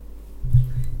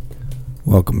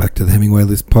Welcome back to the Hemingway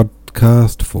List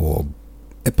podcast for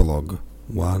Epilogue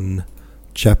 1,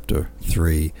 Chapter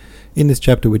 3. In this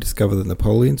chapter we discover that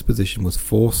Napoleon's position was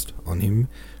forced on him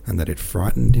and that it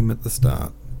frightened him at the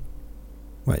start.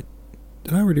 Wait,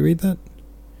 did I already read that?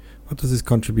 What does this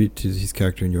contribute to his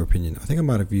character in your opinion? I think I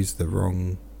might have used the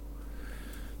wrong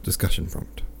discussion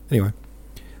prompt. Anyway,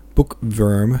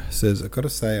 Bookworm says, I've got to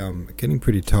say I'm getting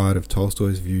pretty tired of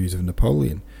Tolstoy's views of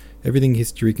Napoleon. Everything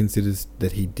history considers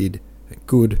that he did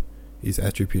good is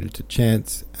attributed to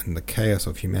chance and the chaos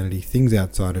of humanity, things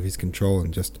outside of his control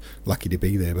and just lucky to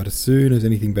be there. But as soon as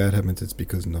anything bad happens, it's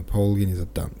because Napoleon is a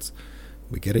dunce.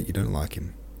 We get it, you don't like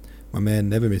him. My man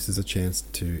never misses a chance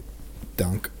to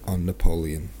dunk on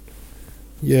Napoleon.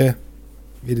 Yeah,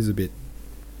 it is a bit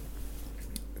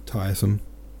tiresome.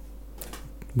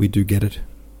 We do get it.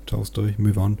 Tolstoy,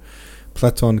 move on.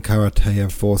 Platon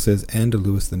Karateyev 4 says, Ander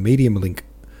Lewis, the medium link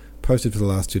posted for the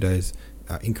last 2 days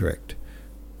are incorrect.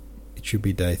 It should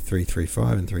be day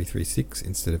 335 and 336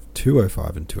 instead of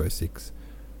 205 and 206.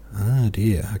 Ah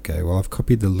dear. Okay, well I've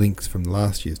copied the links from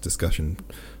last year's discussion,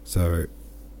 so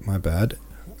my bad.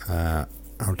 I'll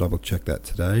double check that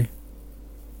today.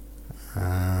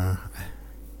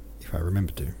 If I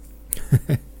remember to.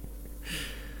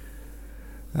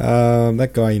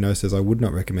 That guy says, I would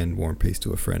not recommend War and Peace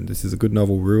to a friend. This is a good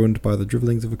novel ruined by the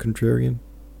dribblings of a contrarian.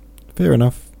 Fair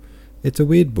enough. It's a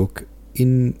weird book.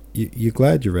 You're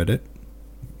glad you read it.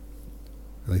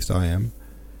 At least I am.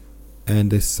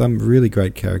 And there's some really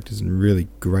great characters and really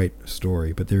great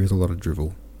story, but there is a lot of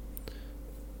drivel.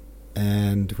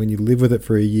 And when you live with it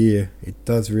for a year, it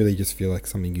does really just feel like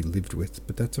something you lived with.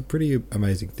 But that's a pretty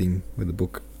amazing thing with a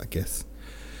book, I guess.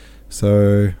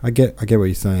 So I get what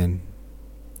you're saying.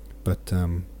 But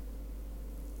yeah,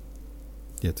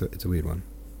 it's a weird one.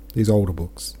 These older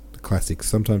books, the classics,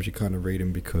 sometimes you kind of read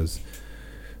them because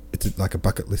it's like a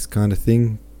bucket list kind of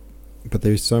thing, but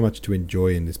there is so much to enjoy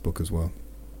in this book as well.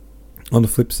 On the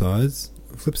flip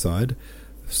side,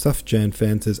 Stuff Jan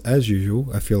fan says, as usual,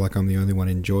 I feel like I'm the only one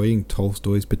enjoying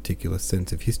Tolstoy's particular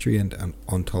sense of history and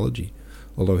ontology,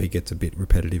 although he gets a bit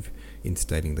repetitive in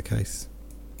stating the case.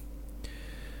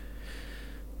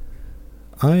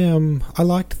 I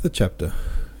liked the chapter.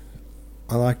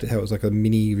 I liked it how it was like a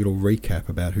mini little recap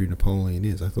about who Napoleon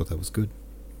is. I thought that was good.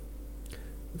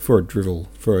 For a drivel,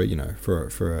 for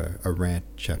a rant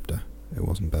chapter, it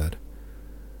wasn't bad.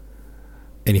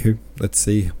 Anywho, let's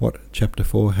see what chapter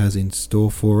 4 has in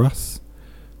store for us.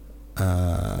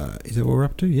 Is that what we're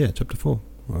up to? Yeah, chapter 4.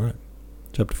 Alright.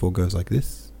 Chapter 4 goes like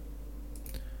this.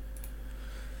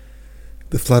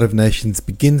 The flood of nations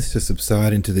begins to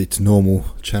subside into its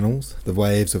normal channels. The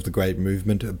waves of the great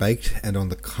movement abate, and on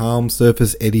the calm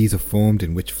surface eddies are formed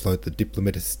in which float the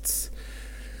diplomatists,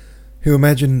 who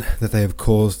imagine that they have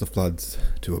caused the floods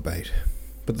to abate.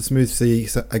 But the smooth sea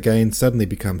again suddenly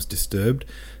becomes disturbed.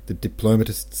 The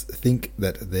diplomatists think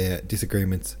that their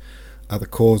disagreements are the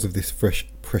cause of this fresh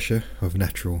pressure of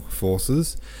natural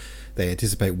forces. They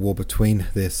anticipate war between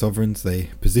their sovereigns. The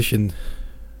position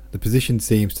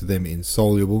seems to them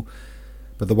insoluble,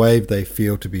 but the wave they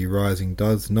feel to be rising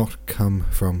does not come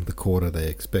from the quarter they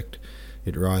expect.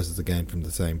 It rises again from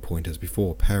the same point as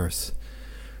before, Paris.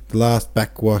 The last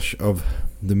backwash of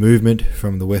the movement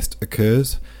from the west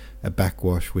occurs, a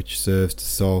backwash which serves to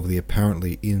solve the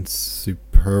apparently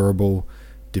insuperable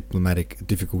diplomatic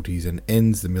difficulties and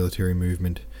ends the military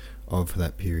movement of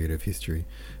that period of history.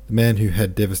 The man who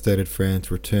had devastated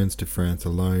France returns to France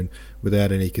alone,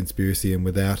 without any conspiracy and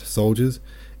without soldiers.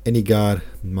 Any guard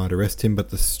might arrest him, but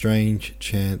the strange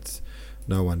chance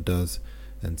no one does,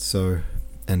 and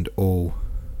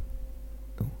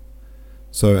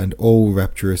all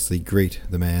rapturously greet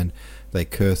the man they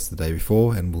cursed the day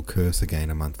before and will curse again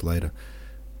a month later.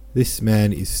 This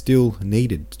man is still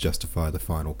needed to justify the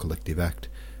final collective act.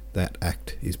 That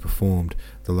act is performed.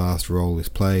 The last role is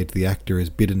played. The actor is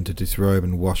bidden to disrobe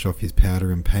and wash off his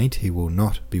powder and paint. He will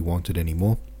not be wanted any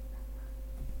more.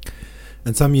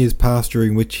 And some years pass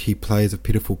during which he plays a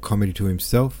pitiful comedy to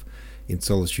himself, in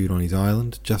solitude on his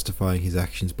island, justifying his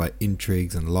actions by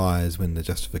intrigues and lies when the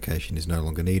justification is no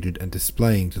longer needed, and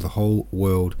displaying to the whole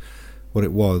world what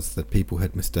it was that people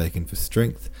had mistaken for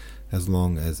strength, as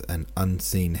long as an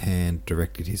unseen hand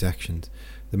directed his actions.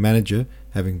 The manager,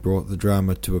 having brought the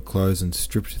drama to a close and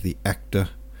stripped the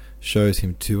actor, shows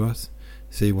him to us.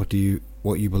 See what you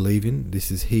believe in?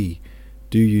 This is he.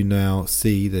 Do you now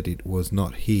see that it was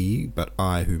not he, but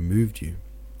I who moved you?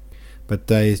 But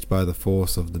dazed by the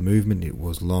force of the movement, it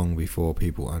was long before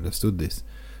people understood this.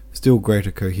 Still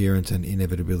greater coherence and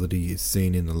inevitability is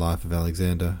seen in the life of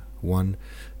Alexander I,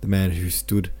 the man who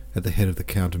stood at the head of the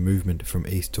counter-movement from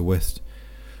east to west.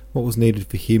 What was needed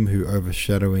for him who,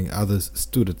 overshadowing others,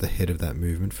 stood at the head of that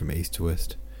movement from east to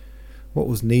west? What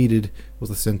was needed was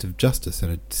a sense of justice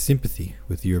and a sympathy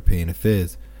with European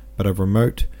affairs, but a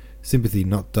remote sympathy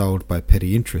not dulled by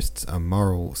petty interests, a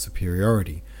moral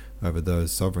superiority over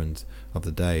those sovereigns of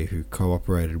the day who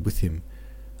cooperated with him,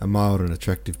 a mild and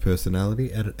attractive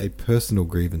personality, and a personal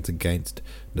grievance against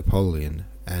Napoleon.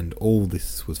 And all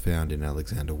this was found in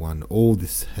Alexander I. All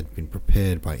this had been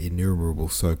prepared by innumerable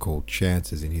so-called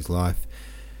chances in his life,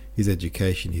 his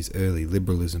education, his early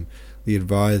liberalism, the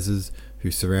advisers who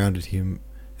surrounded him,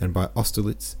 and by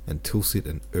Austerlitz and Tilsit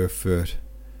and Erfurt.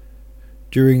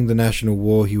 During the National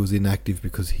War he was inactive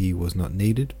because he was not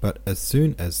needed, but as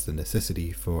soon as the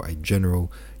necessity for a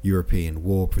general European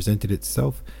war presented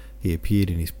itself, he appeared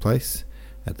in his place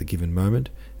at the given moment,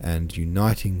 and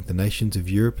uniting the nations of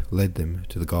Europe led them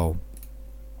to the goal.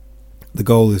 The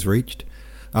goal is reached.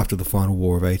 After the final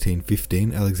war of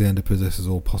 1815, Alexander possesses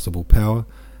all possible power.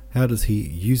 How does he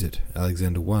use it?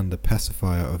 Alexander I, the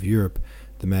pacifier of Europe,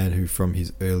 the man who from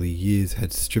his early years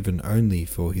had striven only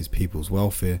for his people's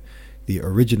welfare, the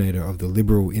originator of the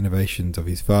liberal innovations of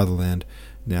his fatherland,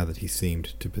 now that he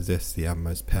seemed to possess the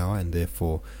utmost power and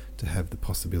therefore to have the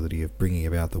possibility of bringing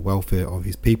about the welfare of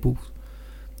his people.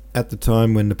 At the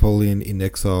time when Napoleon in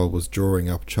exile was drawing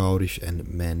up childish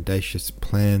and mendacious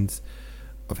plans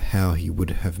of how he would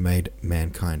have made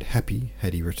mankind happy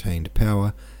had he retained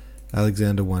power,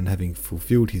 Alexander I, having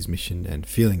fulfilled his mission and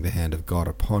feeling the hand of God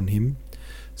upon him,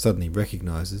 suddenly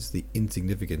recognizes the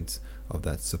insignificance of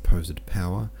that supposed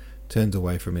power, turns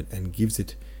away from it, and gives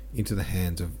it into the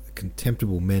hands of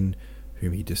contemptible men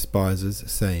whom he despises,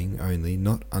 saying only,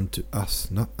 not unto us,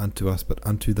 but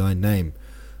unto thy name.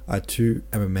 I too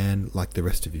am a man like the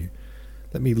rest of you.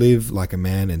 Let me live like a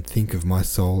man and think of my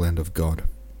soul and of God.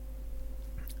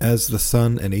 As the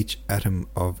sun and each atom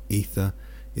of ether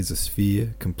is a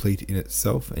sphere, complete in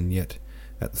itself, and yet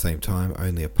at the same time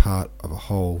only a part of a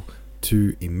whole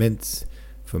too immense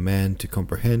for man to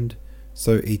comprehend,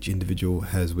 so each individual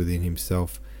has within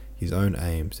himself his own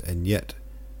aims, and yet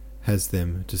has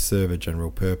them to serve a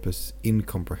general purpose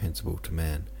incomprehensible to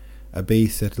man. A bee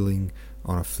settling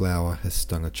on a flower has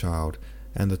stung a child,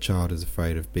 and the child is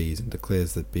afraid of bees and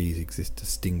declares that bees exist to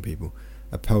sting people.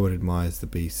 A poet admires the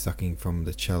bee sucking from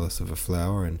the chalice of a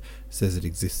flower and says it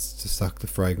exists to suck the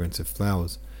fragrance of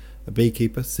flowers. A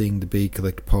beekeeper, seeing the bee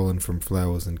collect pollen from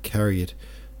flowers and carry it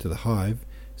to the hive,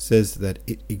 says that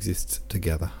it exists to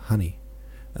gather honey.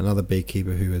 Another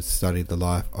beekeeper who has studied the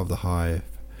life of the hive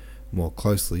more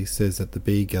closely says that the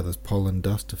bee gathers pollen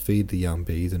dust to feed the young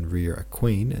bees and rear a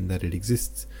queen, and that it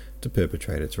exists to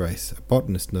perpetuate its race. A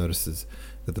botanist notices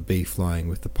that the bee flying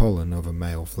with the pollen of a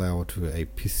male flower to a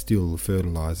pistil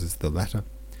fertilizes the latter,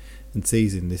 and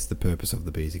sees in this the purpose of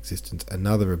the bee's existence.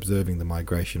 Another, observing the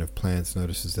migration of plants,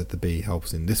 notices that the bee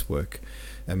helps in this work,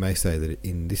 and may say that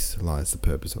in this lies the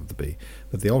purpose of the bee.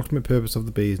 But the ultimate purpose of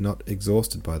the bee is not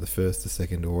exhausted by the first, the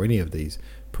second, or any of these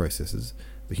processes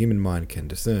the human mind can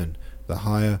discern. The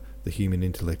higher the human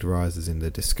intellect rises in the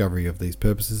discovery of these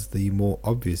purposes, the more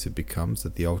obvious it becomes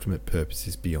that the ultimate purpose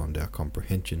is beyond our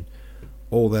comprehension.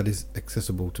 All that is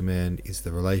accessible to man is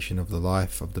the relation of the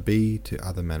life of the bee to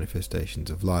other manifestations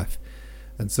of life,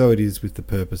 and so it is with the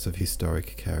purpose of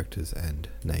historic characters and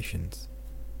nations.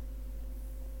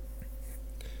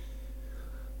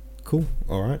 Cool,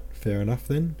 alright, fair enough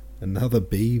then. Another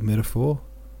bee metaphor.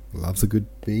 Loves a good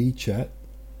bee chat.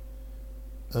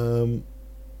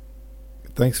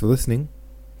 Thanks for listening.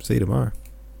 See you tomorrow.